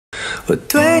我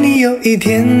对你有一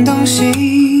点动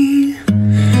心，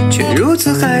却如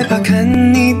此害怕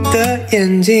看你的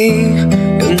眼睛，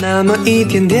有那么一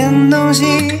点点动心，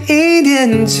一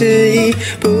点迟疑，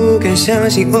不敢相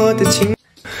信我的情。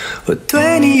我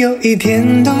对你有一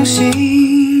点动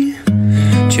心，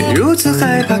却如此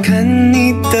害怕看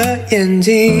你的眼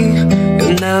睛，有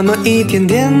那么一点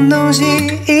点动心，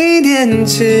一点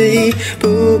迟疑，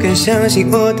不敢相信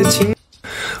我的情。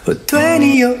我对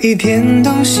你有一点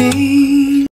动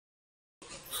心。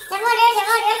小茉莉，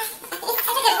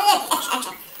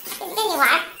跟你玩，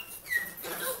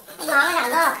毛毛长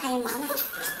多好看，毛毛。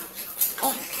哎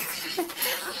呀，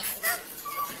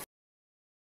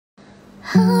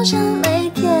好像每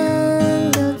天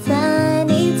都在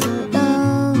你左右，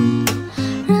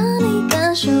让你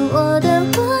感受我的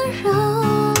温柔，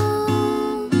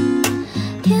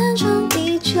天长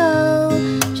地久，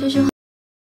这句话。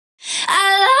I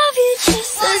love you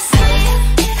just the same.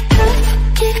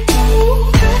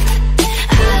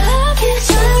 I love you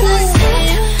just the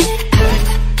same.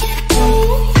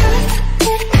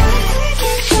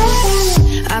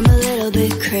 I'm a little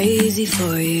bit crazy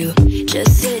for you,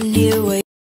 just sitting here waiting.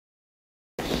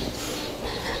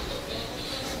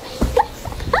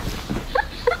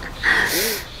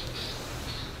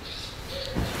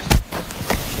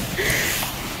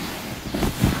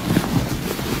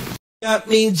 Got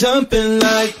me jumping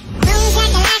like boom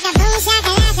shakalaka, boom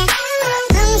shakalaka,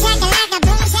 boom shakalaka,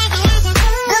 boom shakalaka,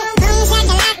 boom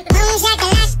shakalaka, boom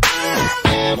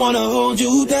shakalaka. wanna hold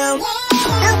you down. Boom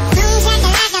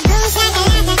shakalaka, boom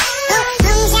shakalaka,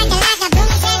 boom shakalaka,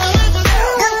 boom shakalaka,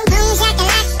 boom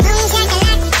shakalaka, boom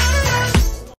shakalaka.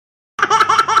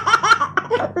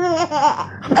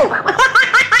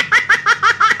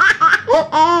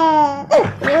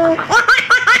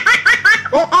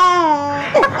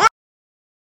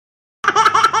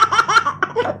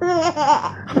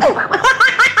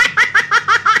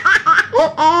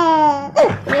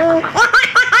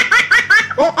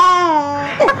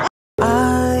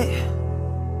 I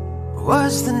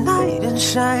was the knight in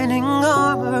shining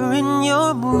armor in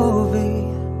your movie.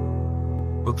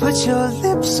 But put your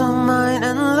lips on mine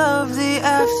and love the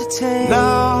aftertaste.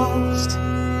 Lost,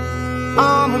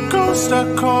 I'm a ghost, I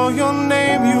call your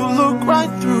name, you look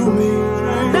right through me.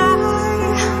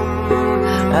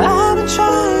 I've been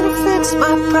trying to fix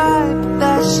my pride, but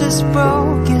that's just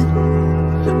broken.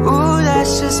 Ooh,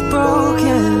 that's just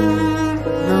broken.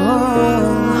 No,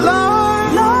 Lord,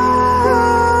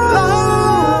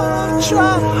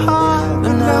 try hard,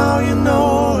 and now you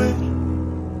know it,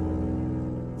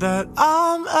 that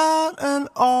I'm at an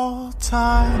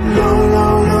all-time low,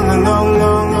 low, low, low,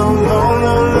 low, low,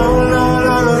 low, low, low,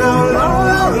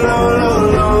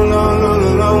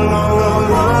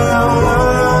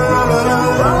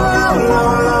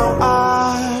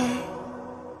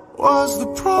 was the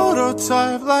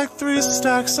prototype, like 3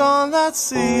 stacks on that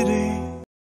CD.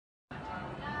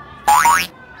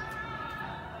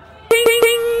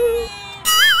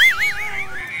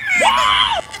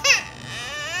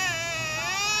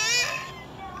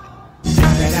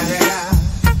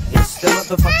 It's the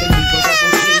motherfucking Eagle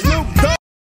Double G.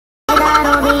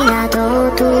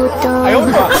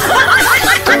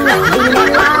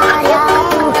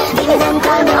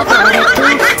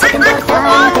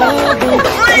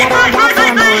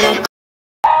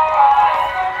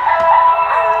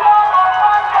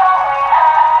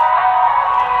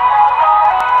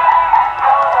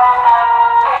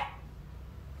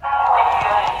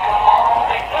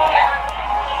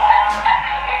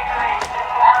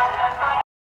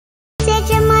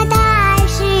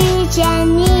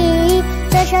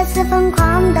这次疯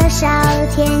狂的小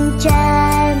天真，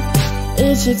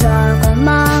一起做过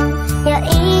梦，有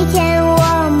一天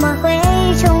我们会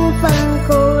重逢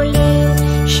故里，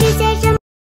世界这么